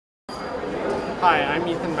Hi, I'm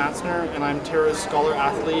Ethan Matzner, and I'm TERRA's Scholar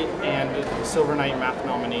Athlete and Silver Knight Math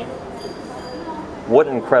nominee. What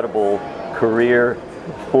an incredible career,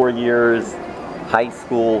 4 years, high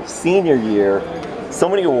school, senior year, so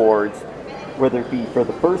many awards, whether it be for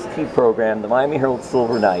the first T program, the Miami Herald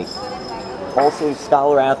Silver Knight, also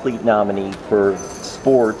Scholar Athlete nominee for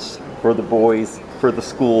sports, for the boys, for the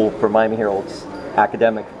school, for Miami Herald's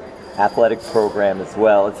academic athletic program as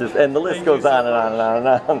well. It's just, and the list goes on and on and on and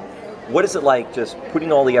on. What is it like just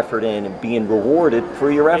putting all the effort in and being rewarded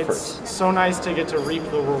for your efforts? It's so nice to get to reap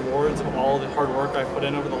the rewards of all the hard work I've put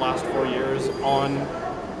in over the last 4 years on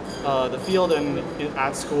the field and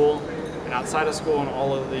at school and outside of school, and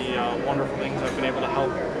all of the wonderful things I've been able to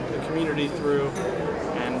help the community through,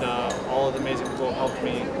 and all of the amazing people who helped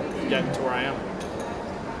me get to where I am.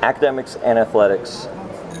 Academics and athletics,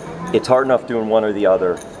 it's hard enough doing one or the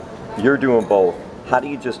other. You're doing both. How do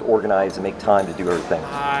you just organize and make time to do everything?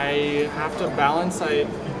 I have to balance. I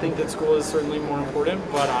think that school is certainly more important,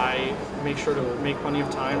 but I make sure to make plenty of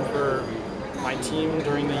time for my team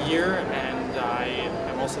during the year, and I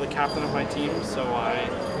am also the captain of my team, so I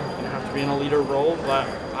have to be in a leader role. But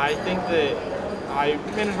I think that I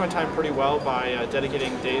manage my time pretty well by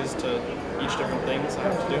dedicating days to each different things I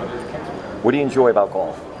have to do. What do you enjoy about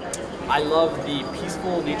golf? I love the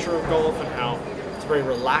peaceful nature of golf and how it's a very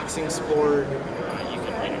relaxing sport. You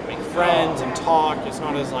can make friends and talk. It's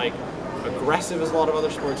not as aggressive as a lot of other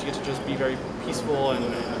sports. You get to just be very peaceful and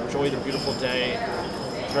enjoy the beautiful day.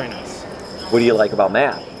 It's very nice. What do you like about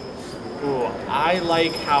math? Ooh, I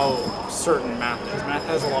like how certain math is. Math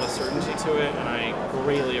has a lot of certainty to it, and I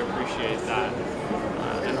greatly appreciate that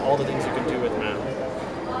and all the things you can do with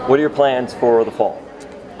math. What are your plans for the fall?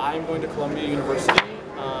 I'm going to Columbia University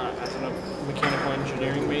as a mechanical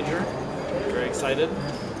engineering major. Very excited.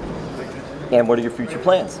 And what are your future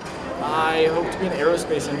plans? I hope to be an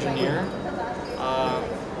aerospace engineer.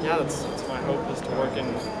 Yeah, that's my hope, is to work in...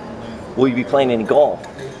 Will you be playing any golf?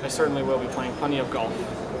 I certainly will be playing plenty of golf.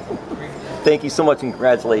 Thank you so much and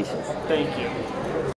congratulations. Thank you.